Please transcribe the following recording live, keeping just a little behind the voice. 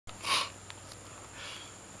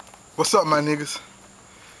What's up, my niggas?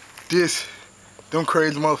 This, them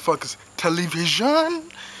crazy motherfuckers, television.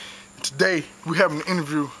 Today, we having an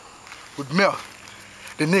interview with Meth,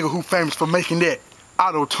 the nigga who famous for making that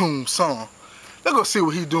auto-tune song. Let's go see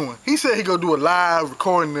what he doing. He said he gonna do a live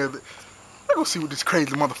recording of it. Let's go see what this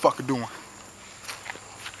crazy motherfucker doing.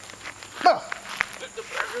 Meth. Flip the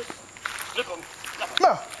burgers. Flip them.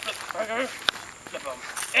 Meth. Flip the burgers. Flip them.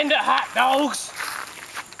 And the hot dogs.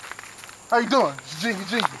 How you doing? It's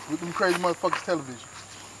Jinky with them crazy motherfuckers television.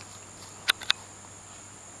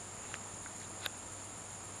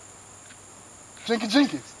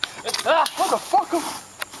 Jinky. Motherfucker.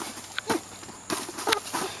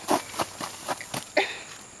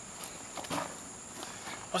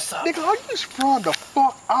 What's up? Nigga, are you sprung the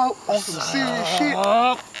fuck out on some serious shit?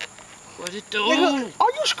 What it do? Nigga,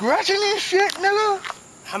 are you scratching this shit, nigga?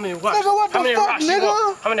 How many rocks? Nigga, what the How many fuck, rocks nigga? you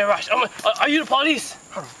want? How many rocks? Are you the police?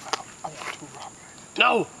 Hold on, I want 2 rocks.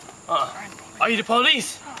 No. Are you the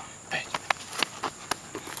police?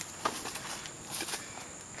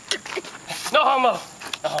 No homo.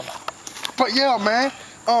 No homo. But yeah, man,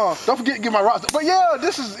 don't forget to get my rocks. But yeah,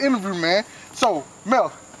 this is an interview, man. So,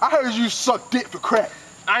 Mel, I heard you suck dick for crack.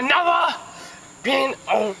 I never been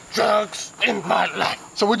on drugs in my life.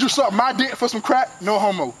 So would you suck my dick for some crack? No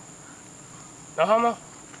homo. No homo?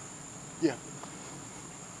 Yeah.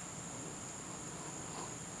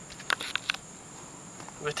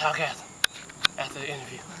 We'll talk after the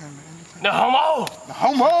interview. No homo! No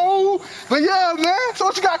homo! But yeah, man, so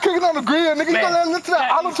what you got cooking on the grill, nigga? You gonna listen to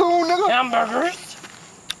that auto-tune, nigga? Hamburgers,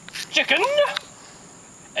 chicken,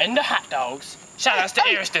 and the hot dogs. Shout out to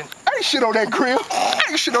Ariston. Ain't shit on that grill.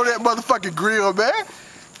 Ain't shit on that motherfucking grill, man.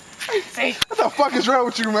 See? What the fuck is wrong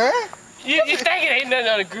with you, man? You think it ain't nothing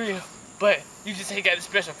on the grill, but you just ain't got the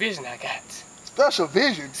special vision I got. Special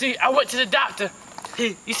vision? See, I went to the doctor.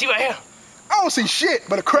 You see right here? I don't see shit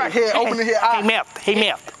but a crackhead opening his eye. Hey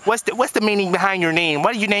Meth, what's the meaning behind your name?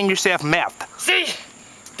 Why do you name yourself Meth? See?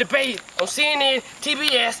 Debate on CNN,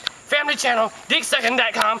 TBS, Family Channel,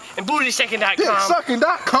 dicksucking.com, and bootyshaking.com.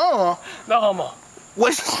 Dicksucking.com? No homo.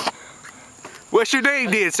 What's your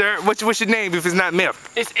name then, sir? What's your name if it's not Meth?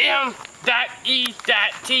 It's M.E.T.H.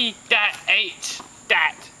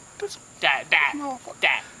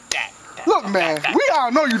 Look, man, we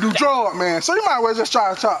all know you do drugs, man, so you might as well just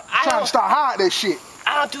try to start hiding that shit.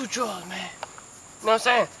 I don't do drugs, man. You know what I'm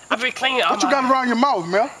saying? I be cleaning up. What you got around your mouth,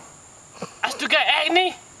 man? I still got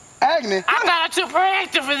acne. Acne? I got too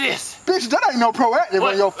proactive for this. Bitch, that ain't no proactive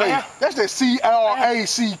on your face. That's that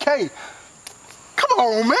C-L-A-C-K. Come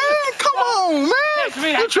on, man. Come on,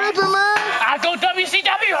 man. You tripping, man? I go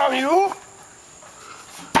WCW on you.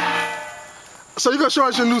 So you gonna show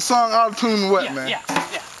us your new song, auto-tune, what, man? Yeah.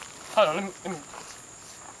 Hold on, let me.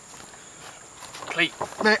 Plate.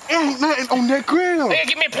 Man, ain't nothing on that grill. Nigga,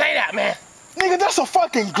 give me a plate out, man. Nigga, that's a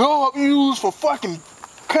fucking glove you use for fucking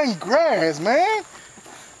cutting grass, man.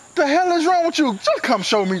 The hell is wrong with you? Just come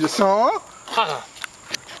show me the song. Hold on.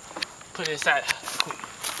 Put it aside. Quick.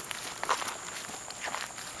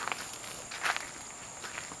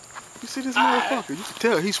 You see this motherfucker? You can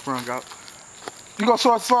tell he sprung out. You gonna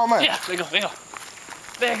show us the song, man? Yeah, there you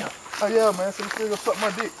go. Oh yeah, man, so you still gonna suck my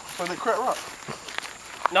dick for that crack rock?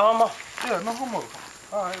 No homo. Yeah, no homo.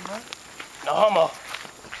 Alright, man. No homo.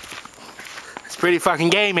 It's pretty fucking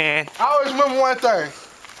gay, man. I always remember one thing.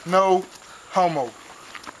 No homo.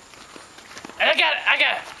 And I got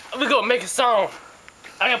we gonna make a song.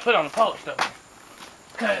 I gotta put it on the post though.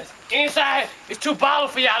 Cause inside it's too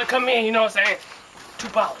bottles for y'all to come in, you know what I'm saying? 2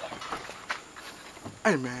 bottles.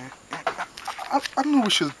 Hey, man. I knew we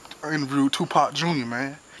should interview Tupac Jr.,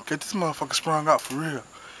 man. Cause this motherfucker sprung out for real.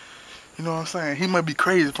 You know what I'm saying? He might be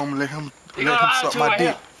crazy if I'm gonna let him suck my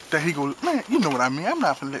dick. That he go, man, you know what I mean. I'm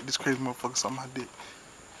not gonna let this crazy motherfucker suck my dick.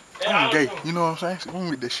 I'm gay. You know what I'm saying? So we don't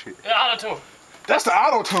get this shit. Yeah, auto-tune. That's the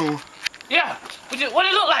auto-tune. Yeah. What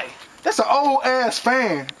it look like? That's an old ass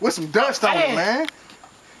fan with some dust on it, man.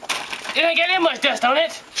 It ain't got that much dust on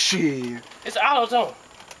it. Shit. It's auto-tune.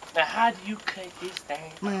 Now how do you cut this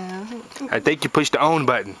thing? Man. I think you pushed the on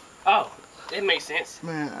button. Oh, that makes sense.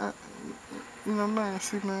 Man, you know, man,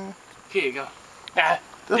 see, man. Here you go. Now,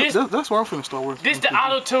 that's where I'm finna start working. This the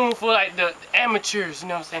auto-tune for like the amateurs, you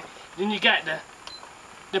know what I'm saying? Then you got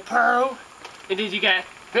the pro, and then you got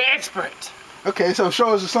the expert. Okay, so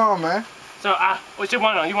show us the song, man. So what you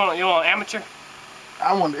want on? You want amateur?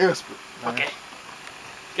 I want the expert. Man. Okay.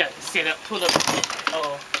 Got to set up, pull up.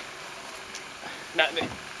 Not me.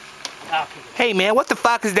 Hey man, what the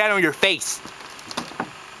fuck is that on your face?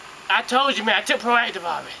 I told you, man. I took proactive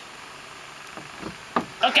already.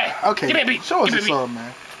 Okay. Okay. Give me a beat. Show us Give me the a beat. song,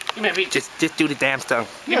 man. Give me a beat. Just do the damn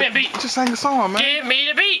stuff. Give me a beat. Just sing a song, man. Give me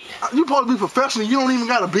the beat. You supposed to be professional. You don't even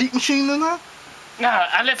got a beat machine in there? Nah,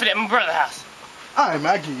 I left it at my brother's house. Alright,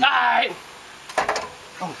 man, I give you. Alright.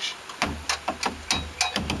 Oh, shit.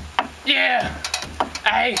 Yeah.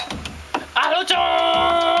 Hey. Auto-tune.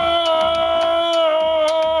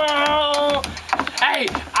 Hey,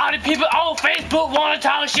 all the people on Facebook wanna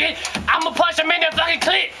talk shit. I'ma punch them in the fucking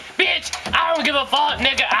clit. Bitch, I don't give a fuck,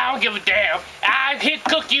 nigga. I don't give a damn. I hit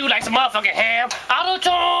cook you like some motherfucking ham.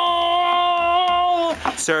 Auto-tune.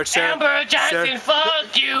 Sir. Amber Johnson,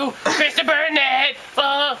 fuck you. Krista Burnett,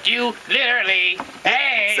 fuck you. Literally.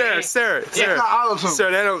 Hey. Sir. Not auto-tune.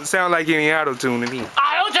 Sir, that don't sound like any auto-tune to me.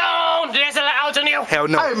 Auto-tune. Did I say like auto-tune to you? Hell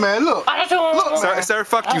no. Hey, man, look. Auto-tune. Look, man. Sir,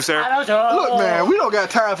 fuck you, sir. Auto-tune. Look, man, we don't got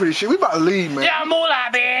time for this shit. We about to leave, man. Yeah, moolah,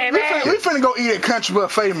 baby. We finna go eat at Country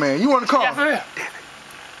Buffet, man. You wanna come? Yeah, for real.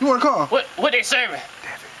 You wanna come? What they serving?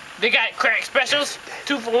 They got crack specials?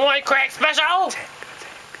 2 for 1 crack special?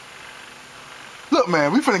 Look,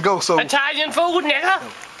 man, we finna go, so... Italian food, nigga?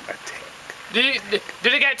 Do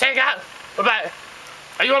they got takeout? What about it?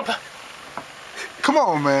 Are you on... Come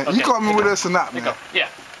on, man. Okay, You coming with us or not, Go. man? Yeah.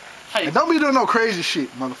 Hey. And don't be doing no crazy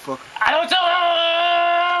shit, motherfucker.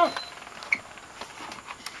 Auto-tune!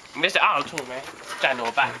 Mr. Auto-tune, man. I know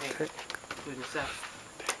about it. Do it yourself.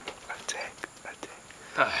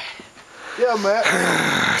 Alright. Yeah, man.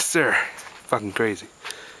 Sir, fucking crazy.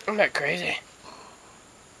 I'm not crazy.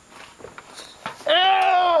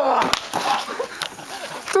 Oh!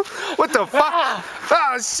 What the fuck?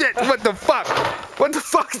 Oh shit, what the fuck? What the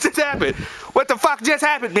fuck just happened? What the fuck just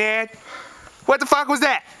happened, man? What the fuck was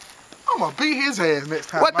that? I'm gonna beat his ass next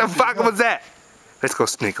time. What the fuck was that? Let's go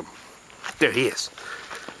sneak him. There he is.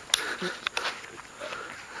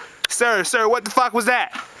 Sir, what the fuck was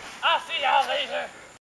that? I'll see y'all later.